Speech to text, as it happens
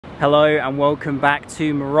Hello and welcome back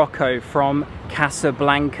to Morocco from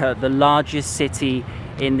Casablanca, the largest city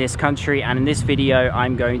in this country. And in this video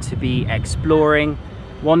I'm going to be exploring,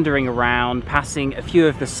 wandering around, passing a few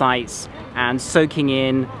of the sites and soaking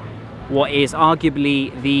in what is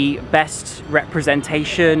arguably the best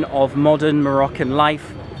representation of modern Moroccan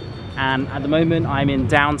life. And at the moment I'm in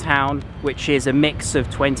downtown, which is a mix of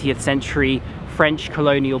 20th century French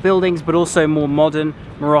colonial buildings but also more modern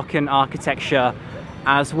Moroccan architecture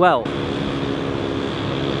as well.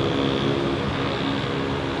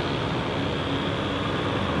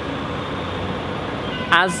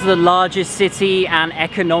 As the largest city and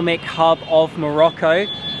economic hub of Morocco,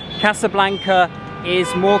 Casablanca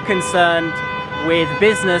is more concerned with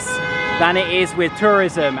business than it is with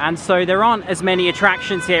tourism, and so there aren't as many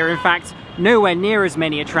attractions here. In fact, nowhere near as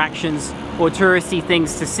many attractions or touristy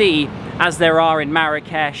things to see as there are in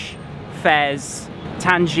Marrakesh, Fez,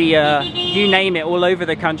 Tangier, you name it, all over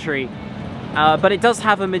the country. But it does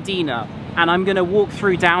have a Medina, and I'm going to walk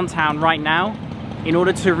through downtown right now in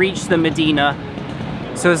order to reach the Medina.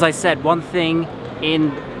 So as I said, one thing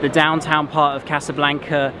in the downtown part of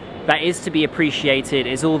Casablanca that is to be appreciated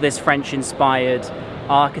is all this French-inspired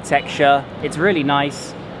architecture. It's really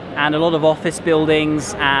nice, and a lot of office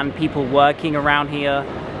buildings and people working around here,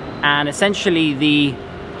 and essentially the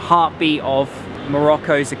heartbeat of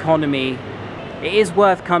Morocco's economy. It is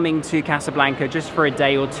worth coming to Casablanca just for a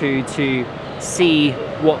day or two to see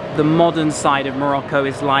what the modern side of Morocco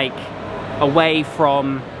is like, away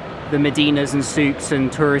from the Medinas and souks and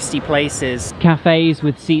touristy places. Cafes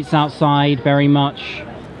with seats outside, very much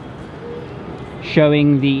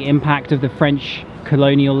showing the impact of the French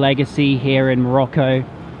colonial legacy here in Morocco,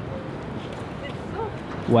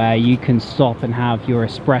 where you can stop and have your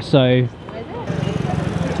espresso.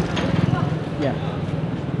 Yeah.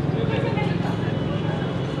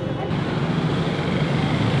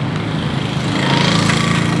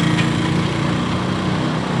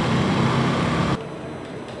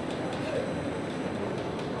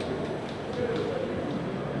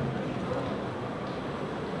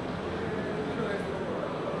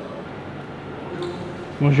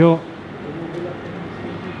 Bonjour.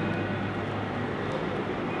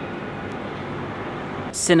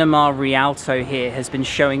 Cinema Rialto here has been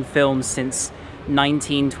showing films since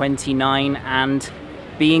 1929, and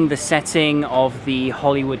being the setting of the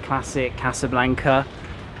Hollywood classic Casablanca,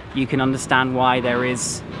 you can understand why there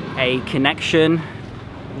is a connection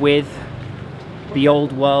with the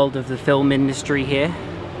old world of the film industry here,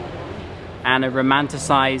 and a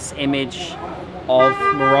romanticized image of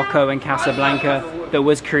Morocco and Casablanca that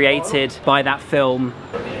was created by that film.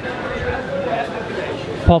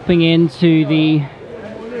 Popping into the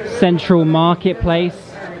central marketplace.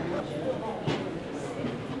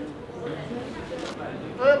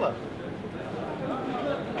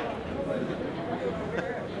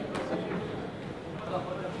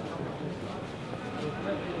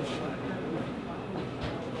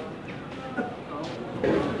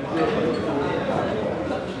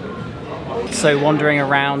 So wandering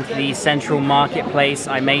around the central marketplace,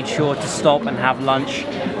 I made sure to stop and have lunch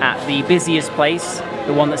at the busiest place,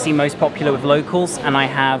 the one that seemed most popular with locals, and I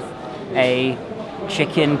have a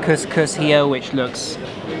chicken couscous here which looks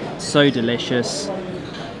so delicious.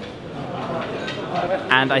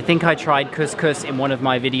 And I think I tried couscous in one of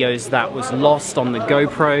my videos that was lost on the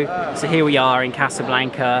GoPro. So here we are in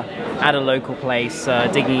Casablanca at a local place,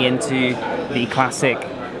 digging into the classic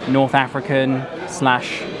North African /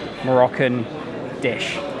 Moroccan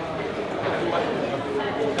dish.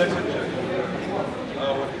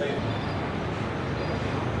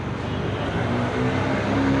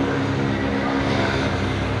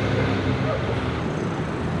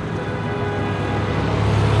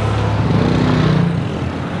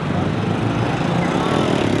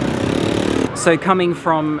 So coming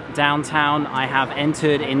from downtown, I have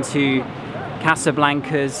entered into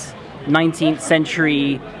Casablanca's 19th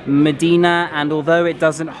century Medina, and although it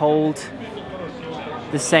doesn't hold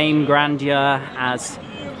the same grandeur as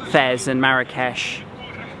Fez and Marrakesh,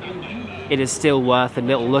 it is still worth a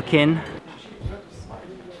little look in.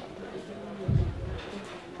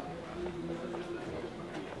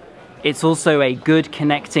 It's also a good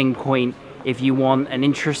connecting point if you want an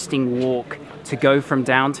interesting walk to go from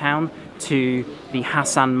downtown to the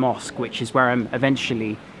Hassan Mosque, which is where I'm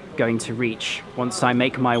eventually going to reach once I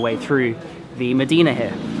make my way through the Medina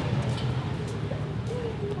here.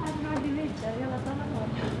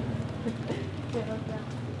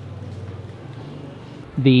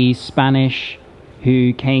 The Spanish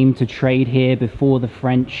who came to trade here before the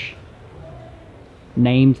French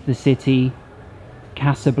named the city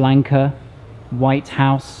Casablanca, White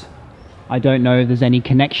House, I don't know if there's any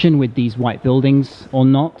connection with these white buildings or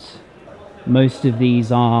not. Most of these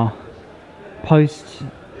are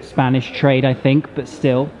post-Spanish trade, I think, but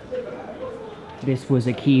still. This was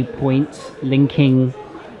a key point linking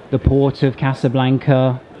the port of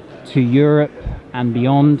Casablanca to Europe and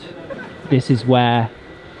beyond. This is where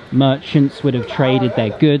merchants would have traded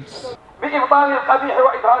their goods.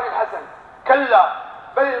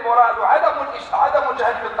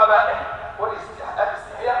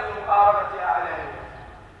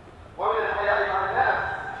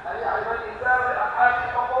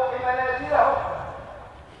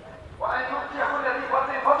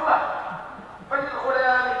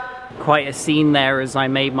 Quite a scene there as I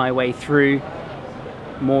made my way through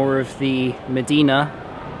more of the Medina.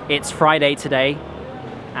 It's Friday today,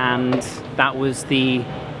 and that was the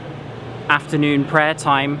afternoon prayer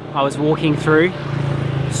time I was walking through.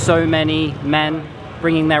 So many men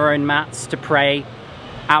bringing their own mats to pray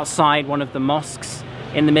outside one of the mosques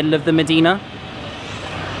in the middle of the Medina.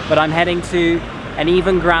 But I'm heading to an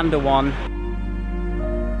even grander one.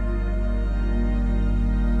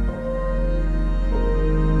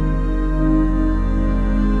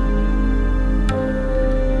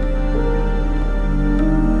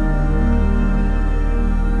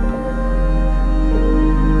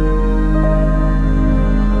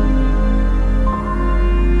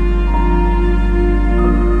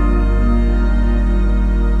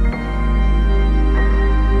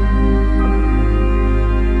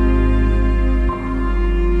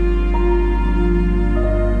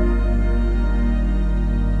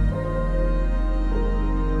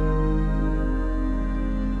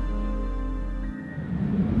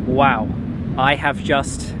 Wow, I have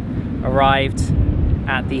just arrived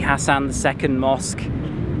at the Hassan II Mosque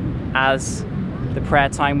as the prayer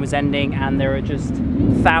time was ending, and there are just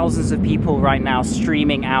thousands of people right now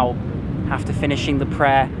streaming out after finishing the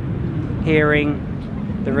prayer,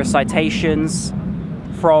 hearing the recitations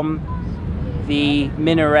from the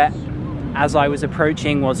minaret as I was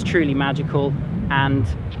approaching was truly magical. And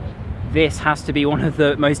this has to be one of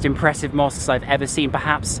the most impressive mosques I've ever seen.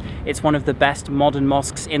 Perhaps it's one of the best modern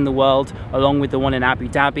mosques in the world, along with the one in Abu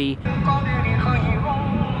Dhabi.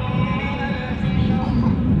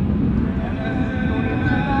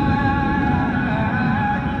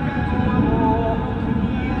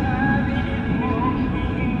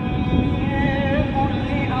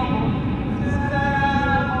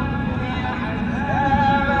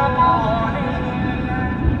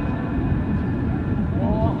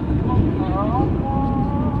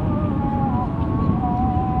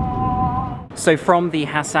 So from the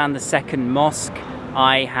Hassan II Mosque,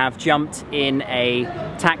 I have jumped in a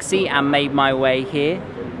taxi and made my way here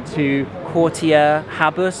to Quartier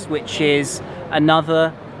Habus, which is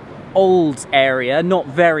another old area, not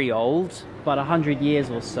very old, but 100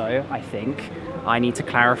 years or so, I think. I need to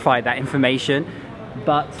clarify that information.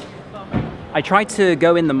 But I tried to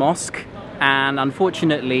go in the mosque, and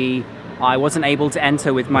unfortunately, I wasn't able to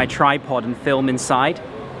enter with my tripod and film inside.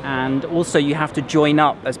 And also you have to join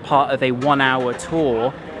up as part of a 1-hour tour,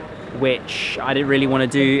 which I didn't really want to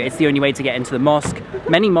do. It's the only way to get into the mosque.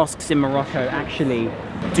 Many mosques in Morocco actually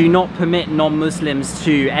do not permit non-Muslims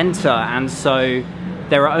to enter, and so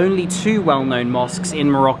there are only 2 well-known mosques in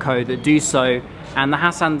Morocco that do so, and the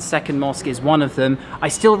Hassan II Mosque is one of them. I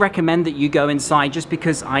still recommend that you go inside. Just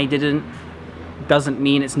because I didn't doesn't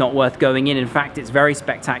mean it's not worth going in. In fact, it's very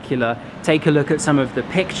spectacular. Take a look at some of the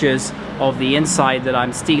pictures of the inside that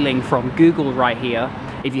I'm stealing from Google right here.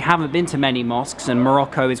 If you haven't been to many mosques, and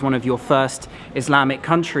Morocco is one of your first Islamic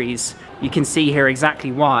countries, you can see here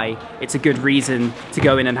exactly why it's a good reason to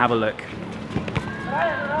go in and have a look.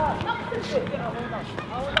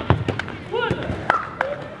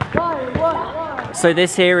 So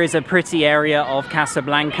this here is a pretty area of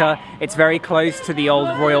Casablanca. It's very close to the old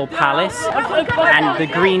royal palace, and the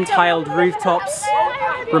green tiled rooftops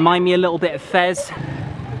remind me a little bit of Fez.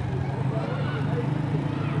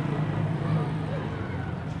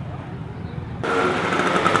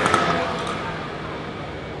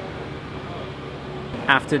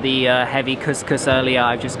 After the heavy couscous earlier,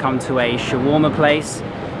 I've just come to a shawarma place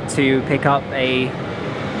to pick up a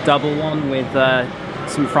double one with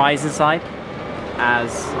some fries inside,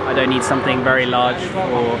 as I don't need something very large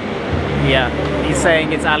for, yeah, he's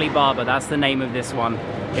saying it's Alibaba, that's the name of this one,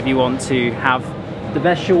 if you want to have the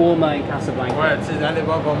best shawarma in Casablanca. Ouais, c'est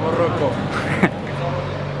Alibaba, Morocco.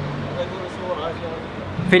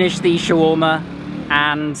 Finished the shawarma,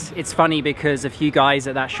 and it's funny because a few guys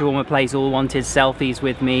at that shawarma place all wanted selfies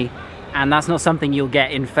with me, and that's not something you'll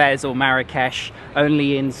get in Fez or Marrakesh,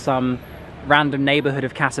 only in some random neighborhood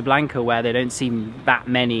of Casablanca where there don't seem that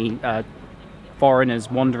many foreigners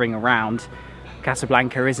wandering around.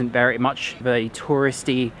 Casablanca isn't very much of a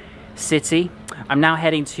touristy city. I'm now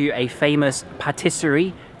heading to a famous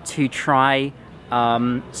patisserie to try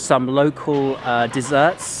some local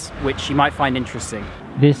desserts, which you might find interesting.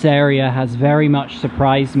 This area has very much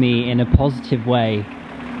surprised me in a positive way.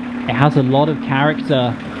 It has a lot of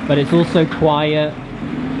character, but it's also quiet,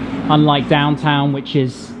 unlike downtown, which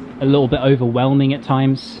is a little bit overwhelming at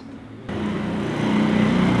times.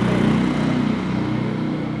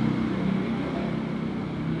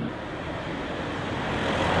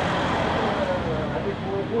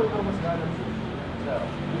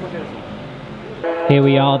 Here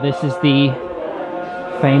we are, this is the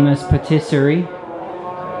famous patisserie.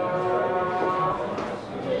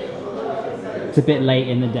 It's a bit late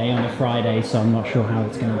in the day on a Friday, so I'm not sure how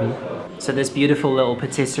it's going to be. So this beautiful little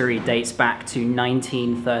patisserie dates back to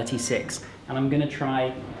 1936, and I'm going to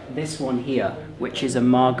try this one here, which is a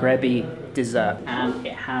Maghrebi dessert, and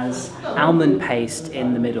it has almond paste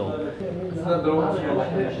in the middle.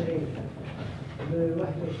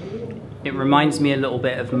 It reminds me a little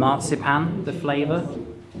bit of marzipan, the flavour. You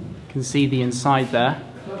can see the inside there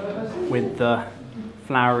with the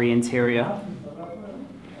floury interior.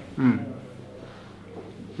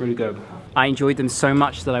 Really good. I enjoyed them so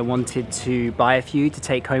much that I wanted to buy a few to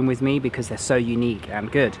take home with me because they're so unique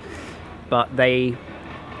and good. But they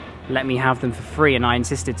let me have them for free, and I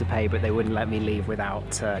insisted to pay, but they wouldn't let me leave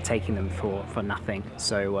without taking them for nothing.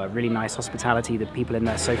 So really nice hospitality. The people in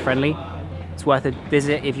there are so friendly. It's worth a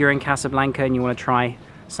visit if you're in Casablanca and you want to try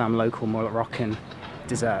some local Moroccan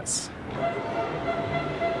desserts.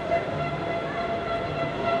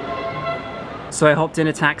 So I hopped in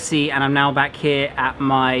a taxi and I'm now back here at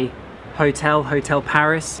my hotel, Hotel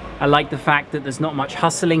Paris. I like the fact that there's not much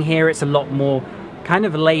hustling here. It's a lot more kind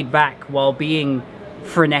of laid back while being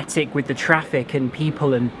frenetic with the traffic and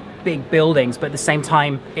people and big buildings, but at the same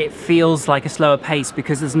time it feels like a slower pace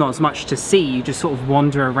because there's not as much to see. You just sort of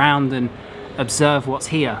wander around and observe what's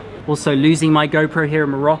here. Also losing my GoPro here in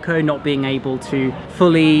Morocco, not being able to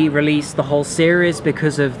fully release the whole series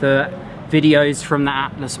because of the videos from the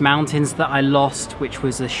Atlas Mountains that I lost, which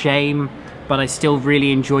was a shame, but I still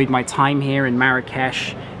really enjoyed my time here in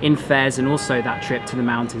Marrakesh, in Fez, and also that trip to the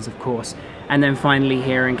mountains, of course. And then finally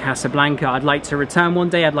here in Casablanca. I'd like to return one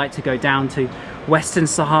day. I'd like to go down to Western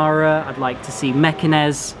Sahara. I'd like to see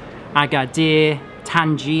Mekinez, Agadir,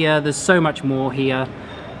 Tangier. There's so much more here,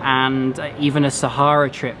 and even a Sahara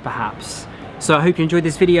trip perhaps. So I hope you enjoyed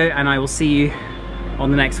this video, and I will see you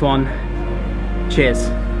on the next one.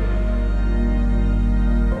 Cheers.